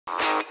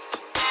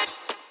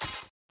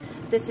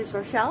This is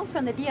Rochelle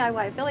from the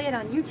DIY Affiliate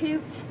on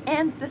YouTube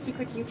and the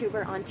Secret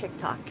YouTuber on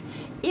TikTok.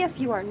 If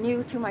you are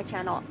new to my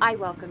channel, I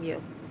welcome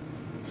you.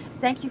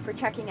 Thank you for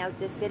checking out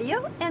this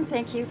video, and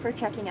thank you for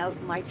checking out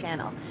my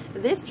channel.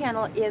 This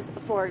channel is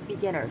for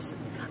beginners.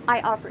 I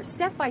offer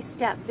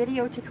step-by-step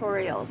video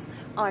tutorials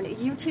on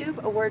YouTube,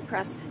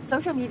 WordPress,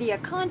 social media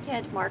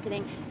content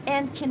marketing,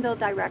 and Kindle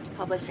Direct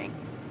Publishing.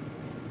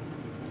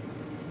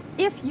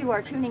 If you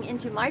are tuning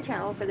into my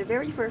channel for the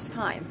very first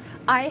time,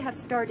 I have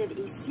started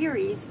a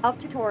series of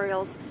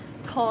tutorials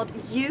called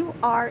You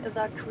Are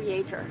the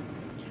Creator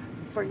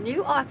for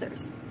new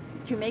authors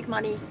to make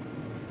money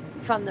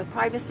from the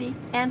privacy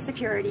and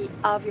security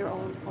of your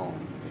own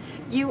home.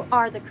 You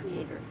are the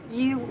creator.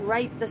 You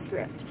write the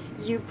script.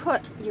 You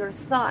put your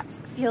thoughts,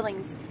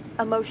 feelings,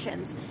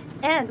 emotions,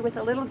 and with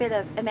a little bit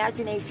of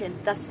imagination,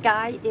 the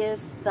sky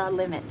is the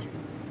limit.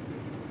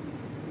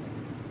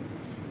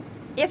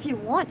 If you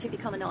want to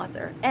become an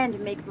author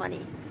and make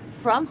money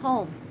from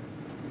home,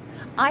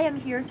 I am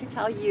here to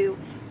tell you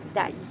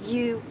that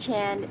you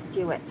can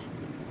do it.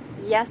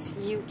 Yes,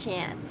 you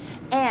can.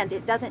 And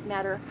it doesn't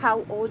matter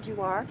how old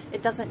you are.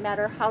 It doesn't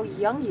matter how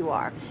young you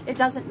are. It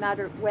doesn't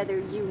matter whether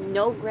you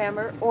know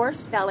grammar or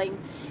spelling.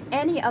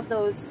 Any of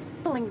those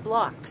spelling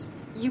blocks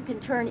you can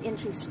turn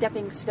into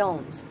stepping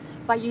stones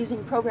by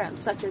using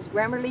programs such as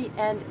Grammarly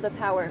and the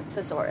Power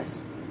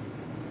Thesaurus.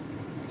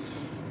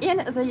 In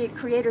the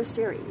Creator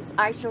Series,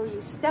 I show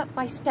you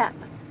step-by-step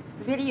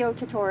video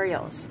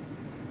tutorials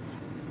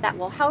that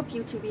will help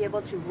you to be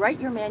able to write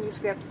your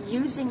manuscript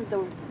using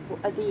the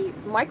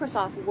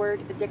Microsoft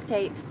Word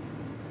Dictate,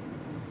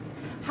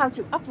 how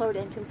to upload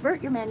and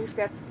convert your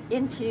manuscript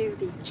into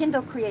the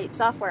Kindle Create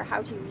software,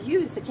 how to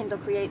use the Kindle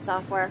Create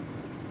software,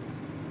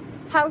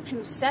 how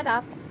to set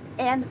up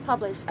and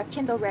publish a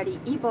Kindle-ready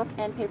ebook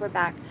and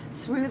paperback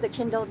through the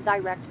Kindle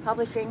Direct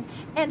Publishing,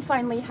 and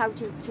finally how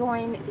to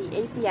join the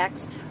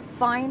ACX,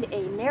 find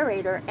a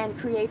narrator, and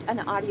create an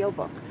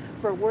audiobook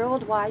for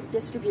worldwide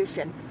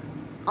distribution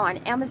on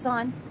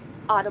Amazon,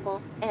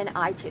 Audible, and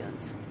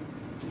iTunes.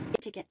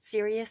 To get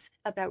serious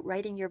about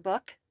writing your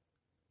book?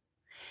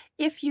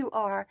 If you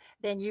are,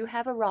 then you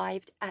have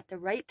arrived at the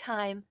right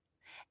time,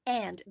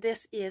 and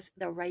this is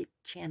the right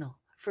channel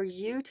for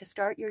you to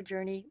start your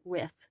journey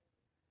with.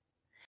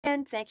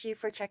 And thank you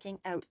for checking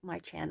out my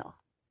channel.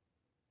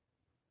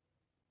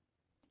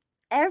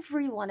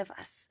 Every one of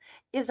us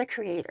is a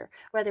creator,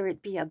 whether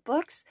it be of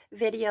books,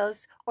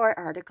 videos, or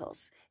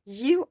articles.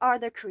 You are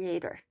the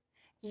creator.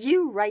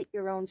 You write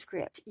your own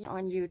script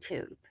on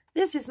YouTube.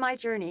 This is my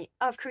journey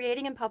of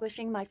creating and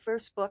publishing my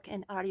first book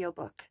and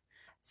audiobook.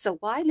 So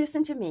why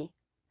listen to me?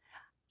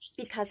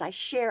 Because I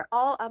share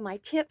all of my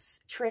tips,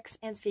 tricks,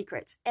 and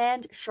secrets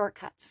and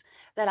shortcuts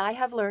that I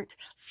have learned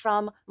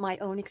from my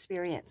own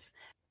experience.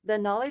 The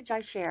knowledge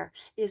I share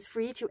is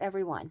free to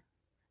everyone.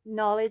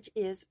 Knowledge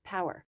is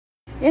power.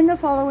 In the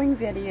following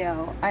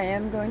video, I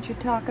am going to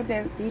talk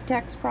about the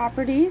text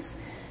properties,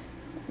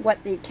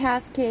 what the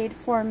cascade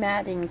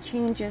formatting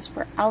changes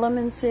for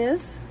elements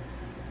is,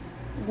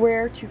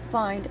 where to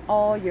find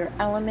all your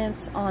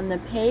elements on the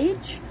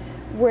page,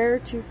 where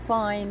to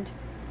find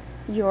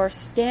your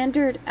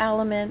standard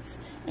elements,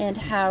 and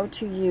how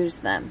to use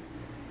them.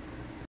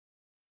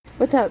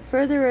 Without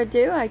further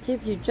ado, I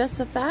give you just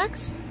the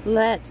facts.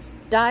 Let's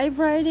dive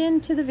right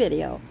into the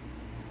video.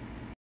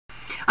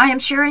 I am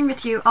sharing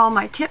with you all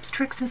my tips,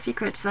 tricks, and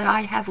secrets that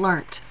I have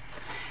learned.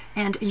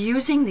 And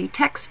using the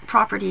text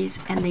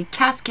properties and the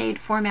cascade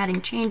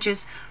formatting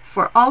changes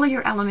for all of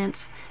your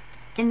elements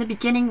in the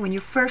beginning when you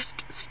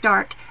first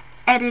start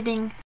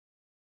editing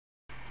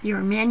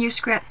your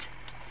manuscript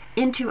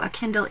into a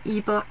Kindle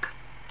ebook,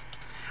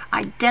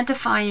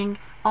 identifying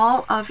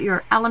all of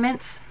your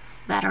elements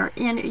that are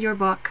in your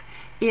book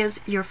is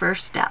your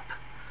first step.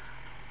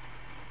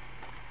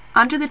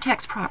 Under the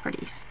text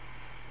properties,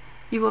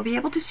 you will be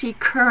able to see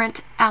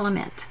current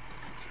element.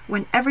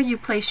 Whenever you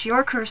place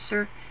your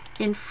cursor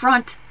in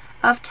front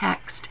of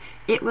text,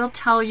 it will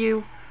tell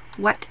you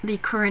what the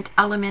current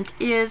element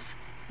is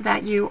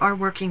that you are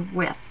working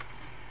with.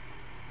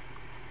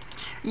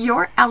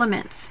 Your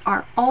elements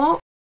are all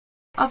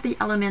of the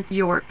elements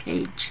your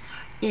page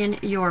in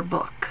your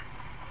book.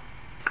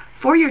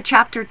 For your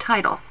chapter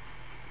title,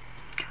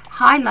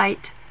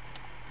 highlight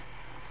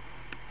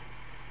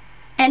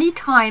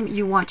anytime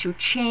you want to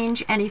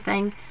change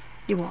anything.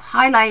 You will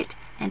highlight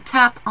and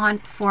tap on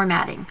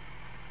formatting.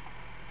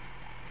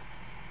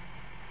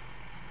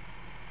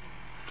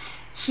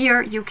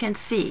 Here you can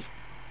see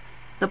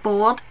the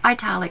bold,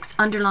 italics,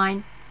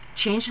 underline,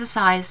 change the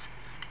size,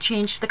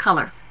 change the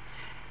color.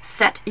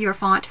 Set your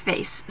font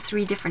face,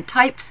 3 different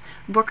types: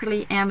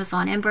 Bookerly,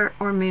 Amazon Ember,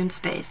 or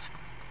Moonspace.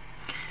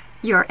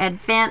 Your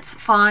advanced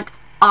font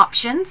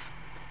options,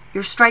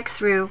 your strike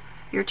through,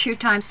 your 2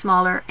 times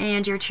smaller,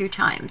 and your 2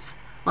 times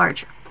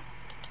larger.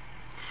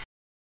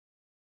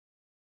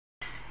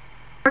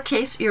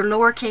 Uppercase, your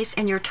lowercase,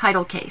 and your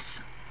title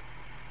case.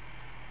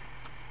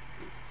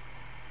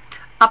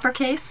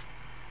 Uppercase,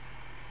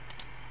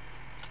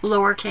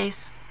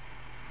 lowercase,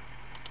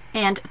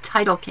 and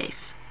title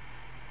case.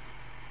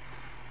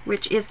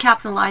 which is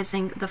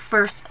capitalizing the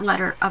first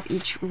letter of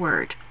each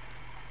word.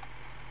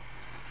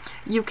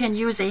 You can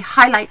use a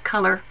highlight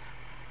color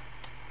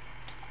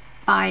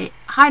by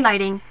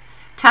highlighting,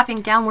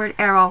 tapping downward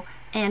arrow,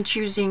 and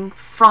choosing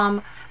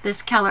from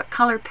this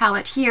color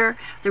palette here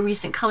the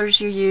recent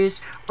colors you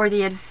used or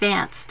the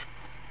advanced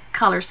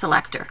color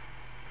selector.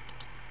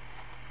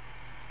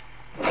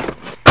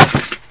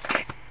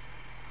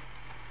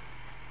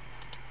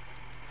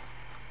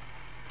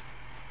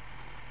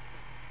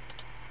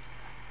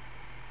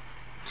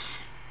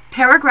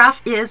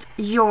 Paragraph is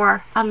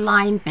your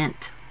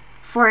alignment.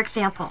 For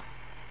example,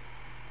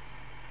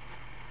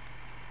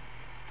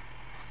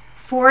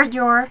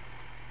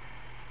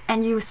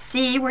 and you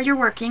see where you're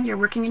working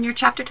in your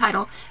chapter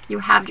title, you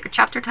have your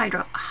chapter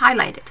title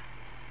highlighted.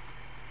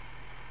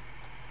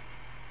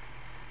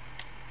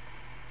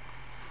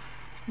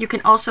 You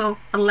can also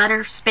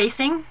letter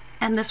spacing,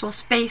 and this will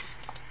space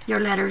your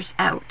letters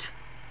out.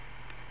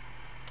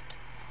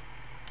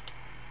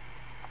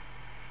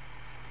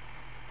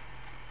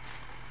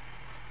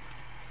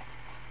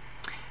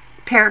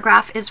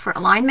 Paragraph is for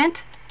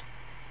alignment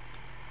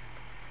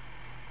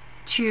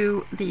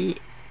to the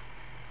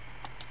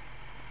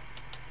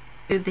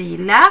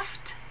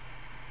left,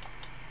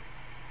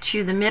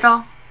 to the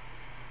middle,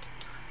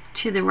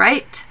 to the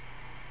right,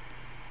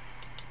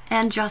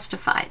 and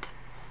justified.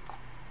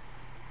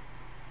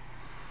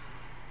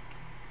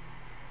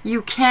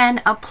 You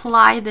can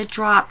apply the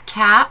drop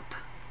cap.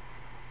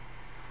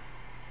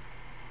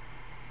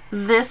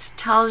 This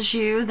tells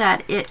you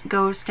that it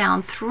goes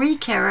down 3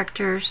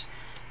 characters.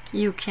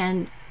 You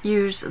can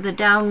use the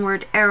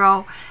downward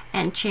arrow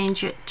and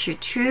change it to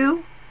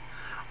 2,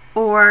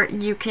 or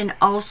you can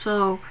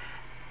also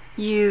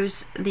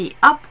use the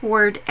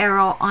upward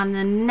arrow on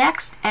the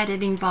next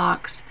editing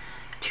box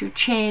to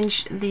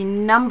change the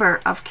number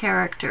of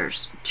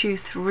characters to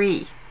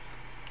 3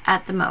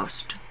 at the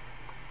most.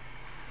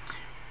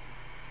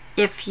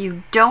 If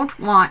you don't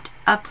want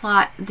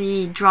apply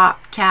the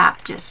drop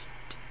cap, just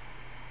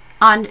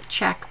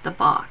uncheck the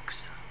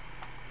box.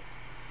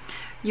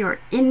 Your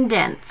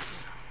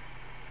indents.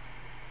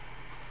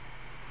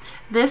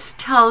 This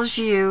tells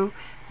you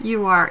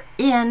you are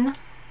in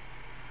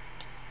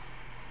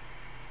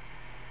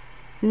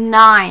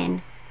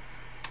 9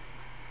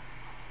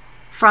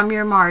 from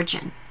your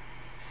margin.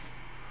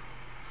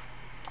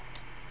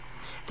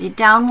 The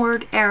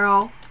downward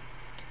arrow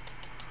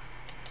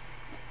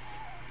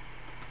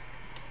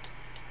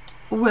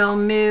will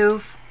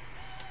move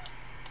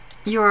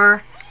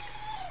your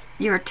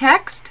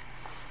text.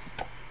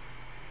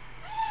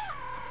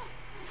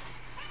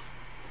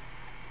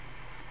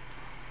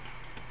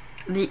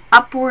 The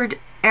upward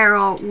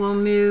arrow will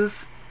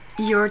move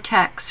your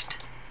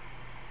text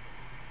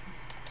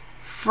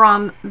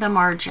from the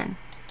margin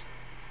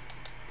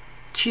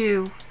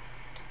to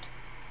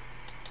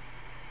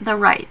the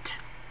right.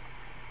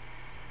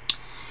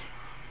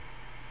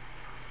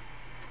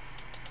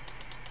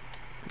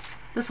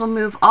 This will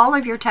move all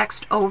of your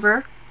text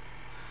over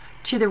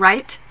to the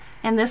right,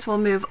 and this will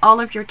move all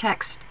of your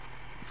text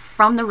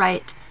from the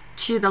right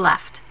to the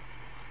left.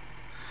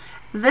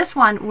 This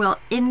one will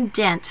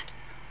indent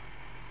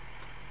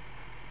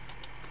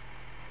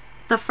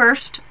the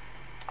first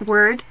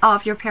word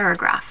of your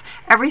paragraph.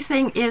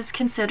 Everything is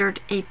considered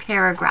a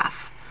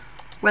paragraph.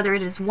 Whether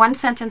it is 1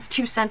 sentence,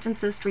 2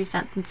 sentences, 3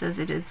 sentences,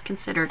 it is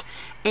considered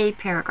a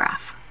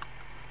paragraph.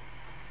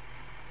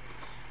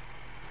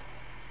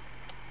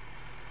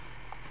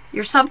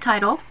 Your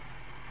subtitle,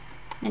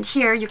 and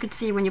here you can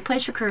see when you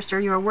place your cursor,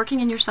 you are working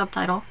in your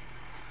subtitle.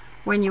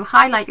 When you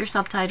highlight your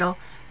subtitle,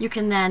 you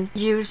can then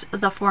use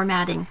the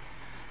formatting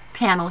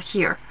panel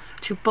here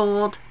to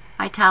bold,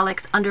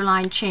 italics,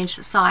 underline, change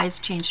the size,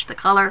 change the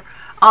color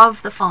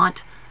of the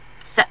font,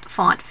 set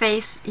font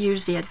face,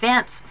 use the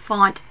advanced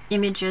font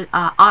image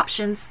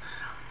options,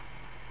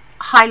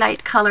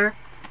 highlight color.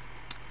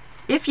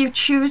 If you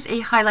choose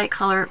a highlight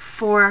color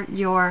for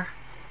your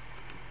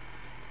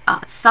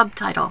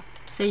subtitle,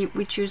 say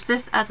we choose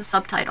this as a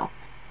subtitle,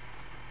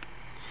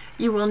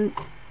 you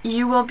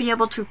will be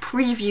able to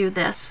preview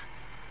this,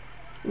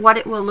 what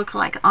it will look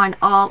like on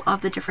all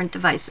of the different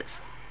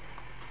devices.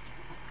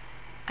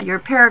 Your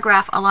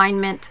paragraph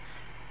alignment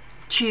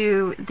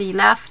to the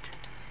left,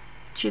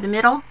 to the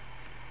middle,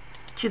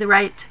 to the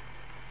right,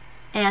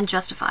 and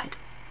justified.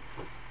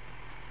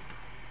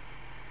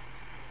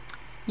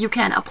 You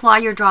can apply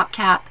your drop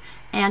cap,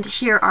 and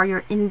here are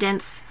your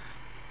indents.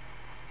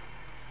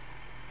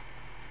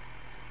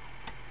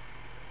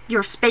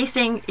 Your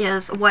spacing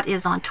is what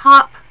is on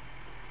top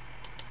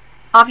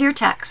of your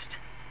text.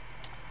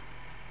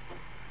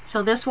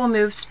 So this will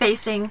move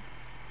spacing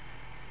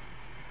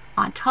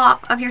on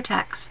top of your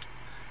text.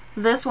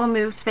 This will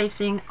move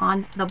spacing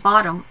on the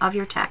bottom of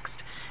your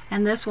text.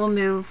 And this will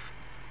move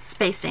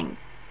spacing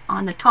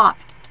on the top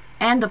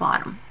and the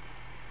bottom.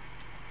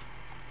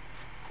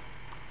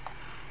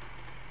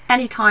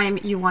 Anytime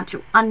you want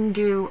to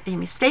undo a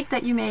mistake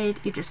that you made,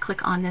 you just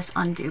click on this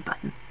undo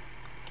button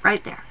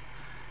right there.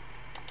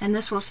 And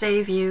this will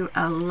save you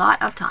a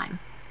lot of time.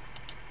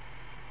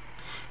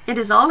 It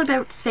is all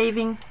about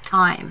saving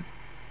time.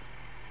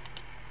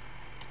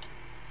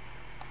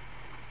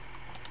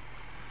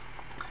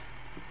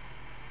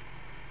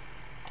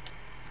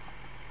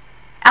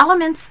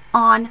 Elements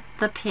on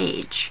the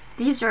page.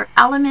 These are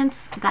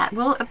elements that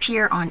will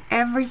appear on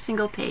every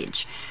single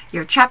page.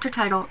 Your chapter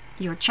title,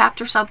 your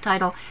chapter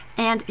subtitle,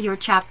 and your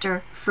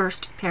chapter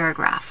first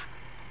paragraph.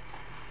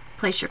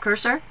 Place your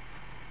cursor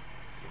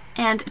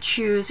and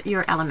choose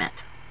your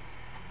element.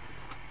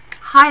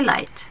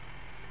 Highlight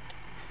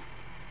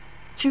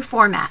to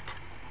format.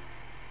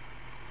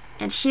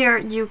 And here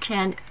you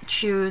can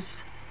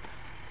choose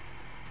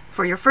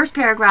for your first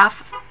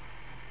paragraph,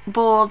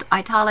 bold,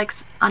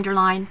 italics,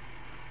 underline,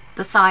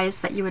 the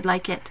size that you would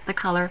like it, the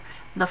color,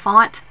 the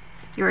font,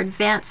 your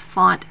advanced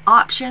font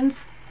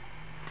options,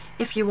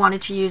 if you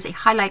wanted to use a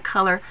highlight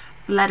color,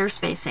 letter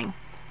spacing.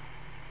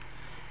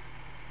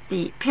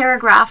 The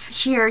paragraph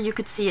here, you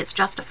could see it's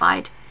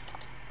justified.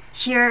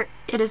 Here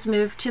it is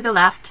moved to the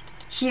left,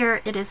 here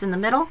it is in the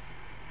middle,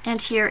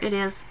 and here it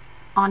is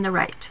on the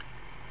right.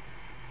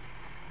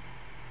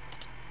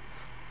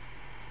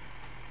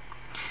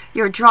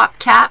 Your drop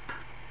cap,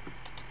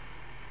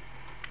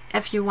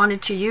 if you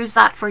wanted to use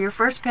that for your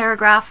first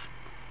paragraph,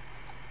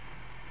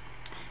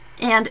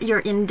 and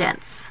your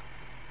indents.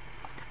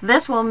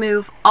 This will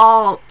move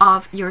all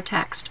of your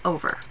text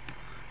over,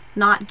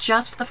 not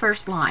just the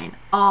first line,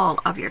 all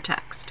of your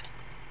text.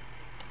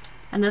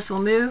 And this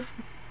will move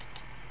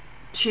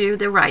to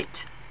the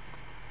right.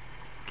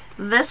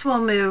 This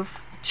will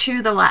move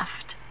to the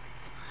left.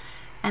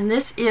 And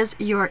this is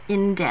your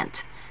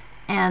indent.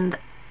 And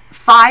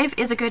 5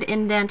 is a good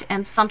indent,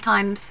 and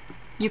sometimes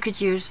you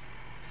could use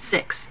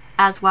 6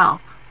 as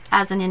well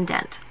as an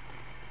indent.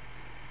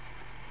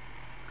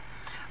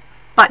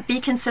 But be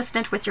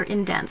consistent with your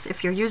indents.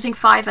 If you're using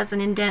 5 as an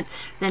indent,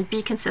 then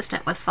be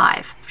consistent with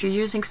 5. If you're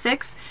using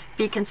 6,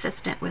 be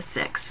consistent with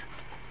 6.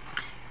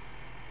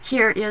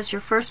 Here is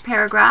your first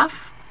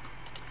paragraph.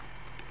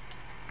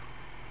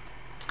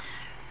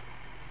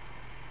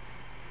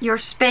 Your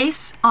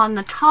space on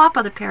the top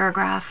of the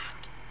paragraph,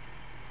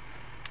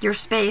 your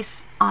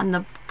space on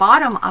the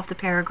bottom of the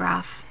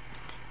paragraph,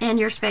 and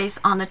your space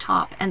on the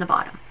top and the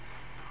bottom.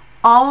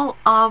 All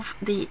of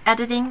the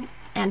editing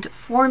and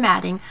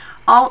formatting,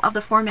 all of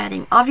the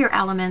formatting of your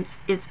elements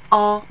is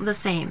all the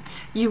same.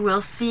 You will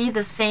see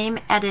the same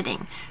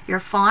editing. Your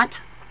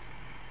font,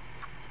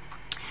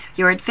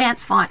 your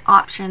advanced font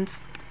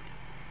options,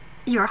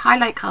 your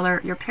highlight color,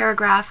 your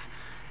paragraph,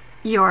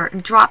 your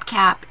drop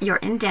cap, your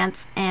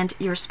indents, and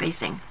your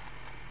spacing.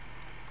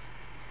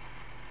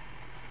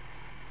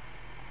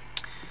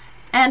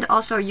 And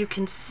also you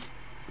can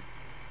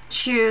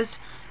choose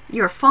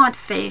your font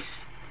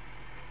face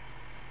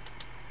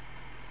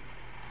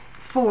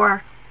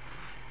for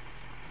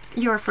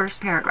your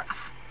first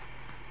paragraph.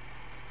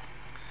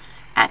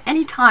 At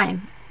any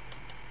time,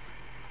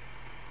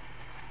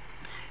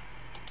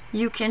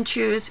 you can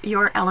choose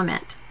your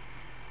element.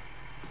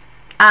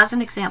 As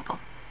an example,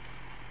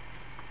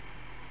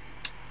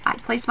 I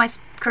place my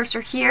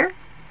cursor here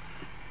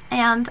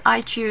and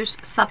I choose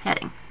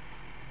subheading.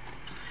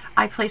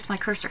 I place my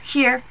cursor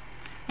here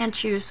and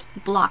choose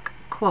block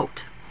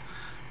quote.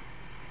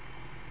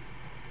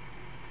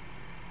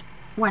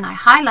 When I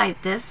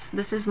highlight this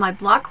is my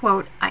block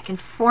quote. I can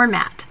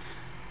format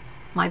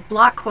my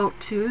block quote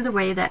to the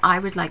way that I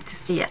would like to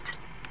see it.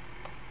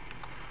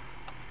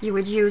 You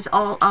would use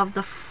all of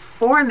the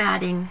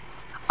formatting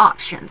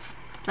options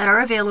that are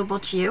available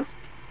to you.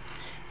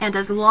 And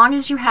as long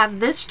as you have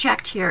this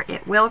checked here,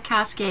 it will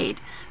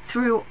cascade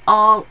through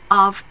all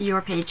of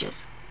your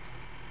pages.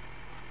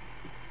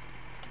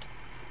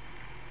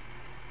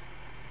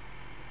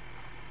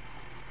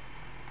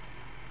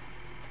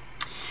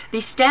 The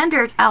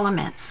standard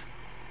elements.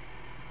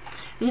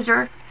 These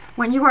are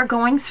when you are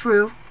going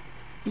through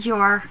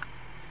your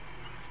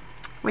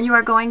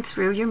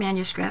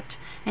manuscript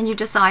and you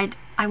decide,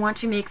 I want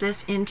to make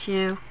this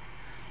into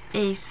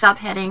a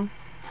subheading.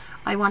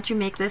 I want to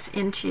make this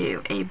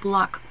into a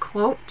block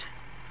quote.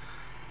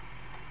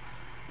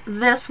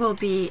 This will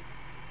be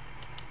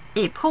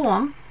a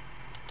poem.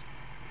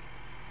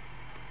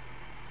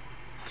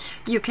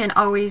 You can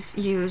always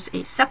use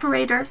a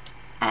separator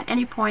at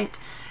any point.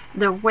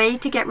 The way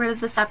to get rid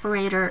of the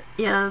separator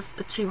is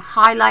to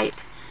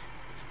highlight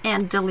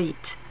and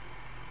delete.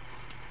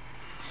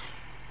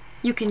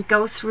 You can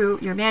go through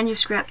your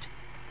manuscript,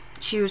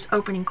 choose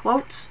opening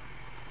quotes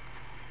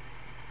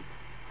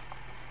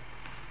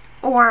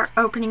or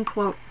opening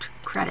quote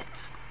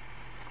credits.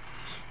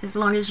 As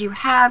long as you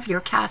have your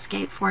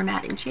cascade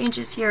formatting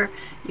changes here,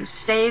 you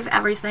save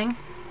everything.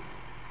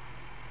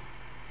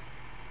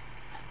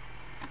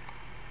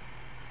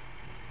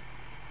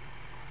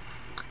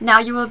 Now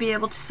you will be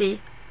able to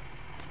see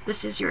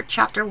this is your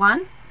chapter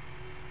 1,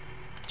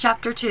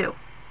 chapter 2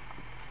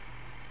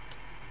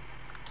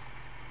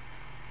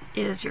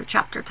 is your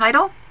chapter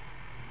title,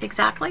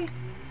 exactly,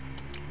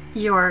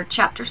 your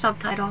chapter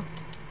subtitle,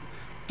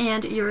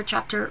 and your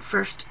chapter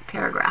first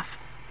paragraph.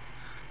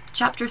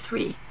 Chapter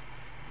 3,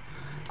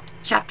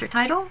 chapter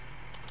title,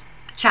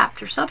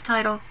 chapter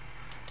subtitle,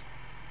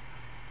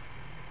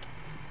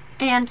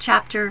 and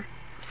chapter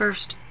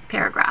first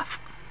paragraph.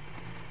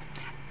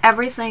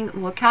 Everything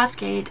will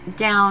cascade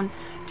down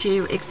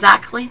to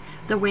exactly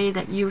the way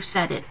that you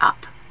set it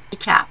up.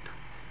 Recap.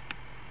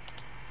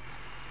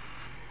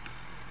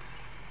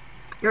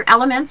 Your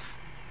elements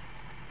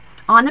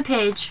on the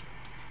page,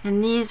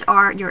 and these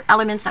are your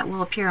elements that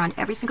will appear on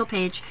every single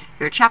page: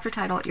 your chapter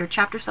title, your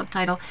chapter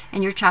subtitle,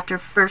 and your chapter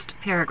first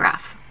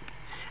paragraph.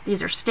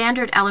 These are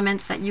standard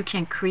elements that you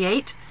can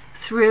create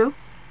through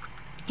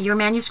your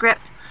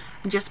manuscript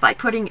just by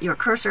putting your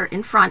cursor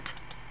in front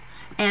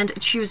and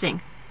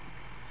choosing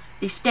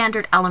the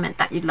standard element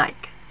that you'd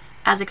like.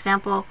 As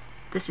example,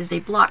 this is a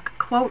block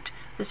quote,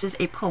 this is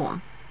a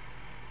poem.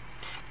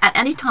 At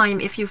any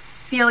time, if you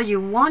feel you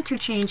want to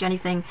change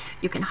anything,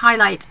 you can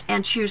highlight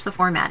and choose the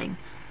formatting.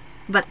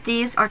 But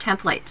these are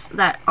templates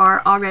that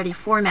are already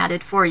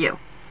formatted for you.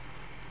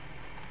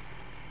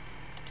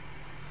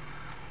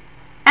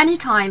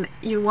 Anytime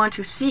you want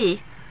to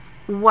see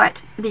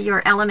what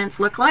your elements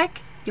look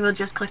like, you will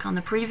just click on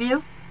the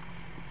preview.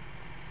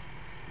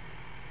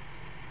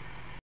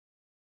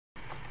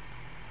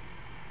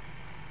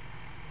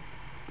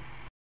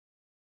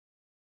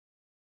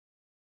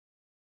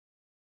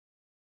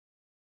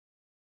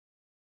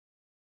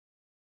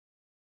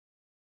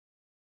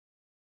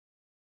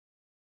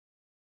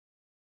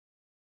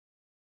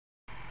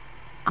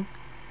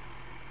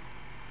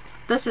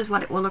 This is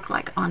what it will look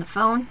like on the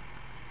phone.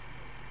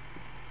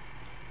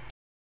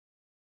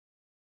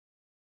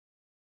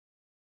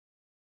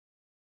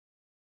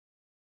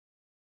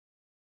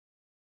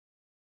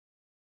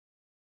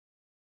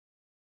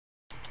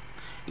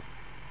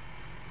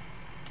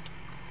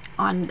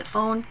 On the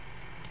phone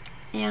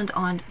and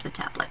on the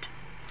tablet.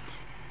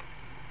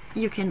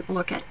 You can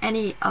look at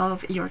any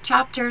of your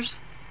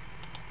chapters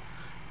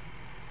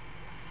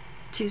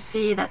to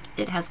see that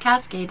it has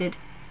cascaded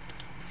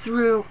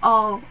through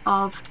all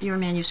of your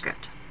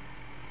manuscript.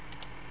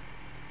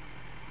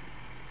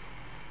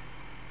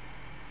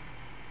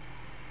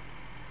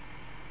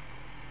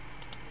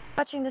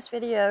 Watching this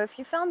video. If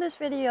you found this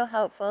video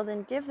helpful,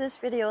 then give this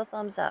video a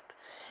thumbs up.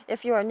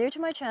 If you are new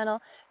to my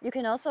channel, you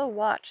can also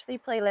watch the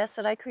playlist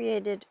that I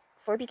created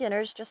for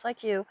beginners just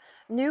like you,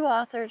 new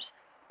authors,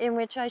 in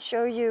which I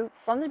show you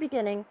from the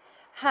beginning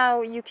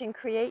how you can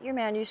create your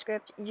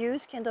manuscript,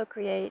 use Kindle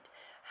Create,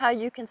 how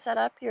you can set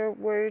up your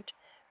Word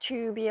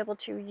to be able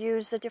to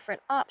use the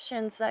different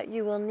options that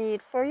you will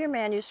need for your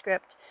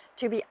manuscript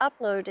to be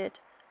uploaded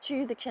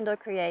to the Kindle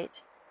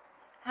Create,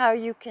 how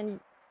you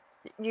can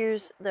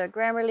use the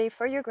Grammarly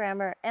for your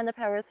grammar and the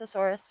Power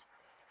Thesaurus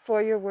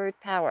for your word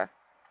power,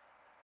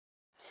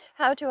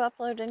 how to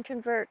upload and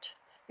convert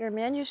your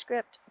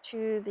manuscript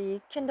to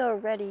the Kindle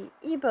Ready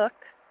ebook,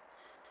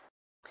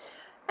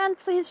 and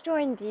please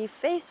join the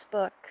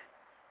Facebook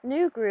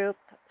new group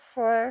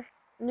for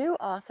new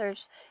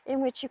authors in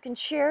which you can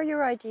share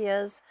your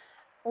ideas,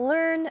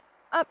 learn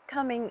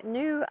upcoming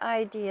new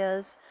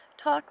ideas,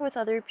 talk with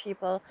other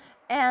people,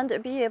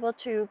 and be able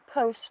to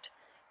post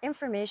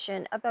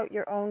information about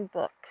your own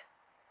book.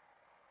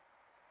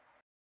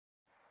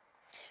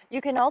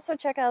 You can also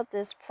check out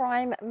this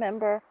Prime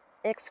member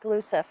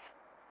exclusive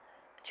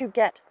to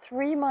get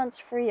 3 months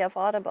free of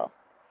Audible.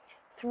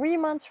 3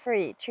 months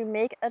free to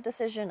make a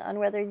decision on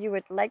whether you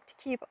would like to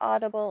keep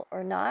Audible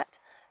or not.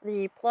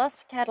 The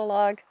Plus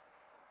catalog,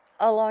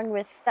 along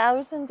with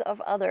thousands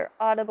of other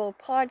Audible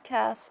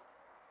podcasts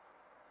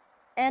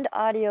and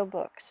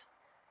audiobooks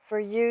for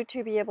you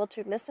to be able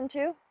to listen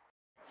to.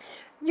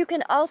 You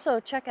can also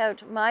check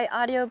out my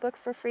audiobook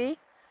for free,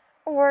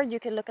 or you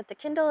can look at the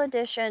Kindle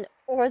edition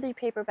or the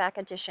paperback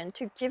edition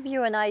to give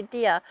you an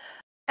idea.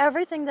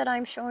 Everything that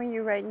I'm showing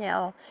you right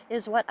now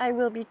is what I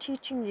will be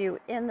teaching you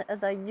in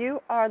the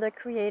You Are the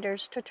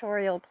Creators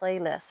tutorial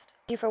playlist.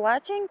 Thank you for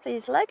watching.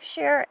 Please like,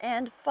 share,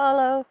 and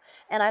follow,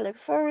 and I look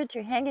forward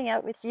to hanging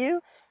out with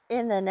you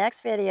in the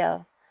next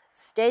video.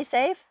 Stay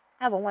safe.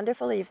 Have a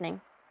wonderful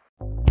evening.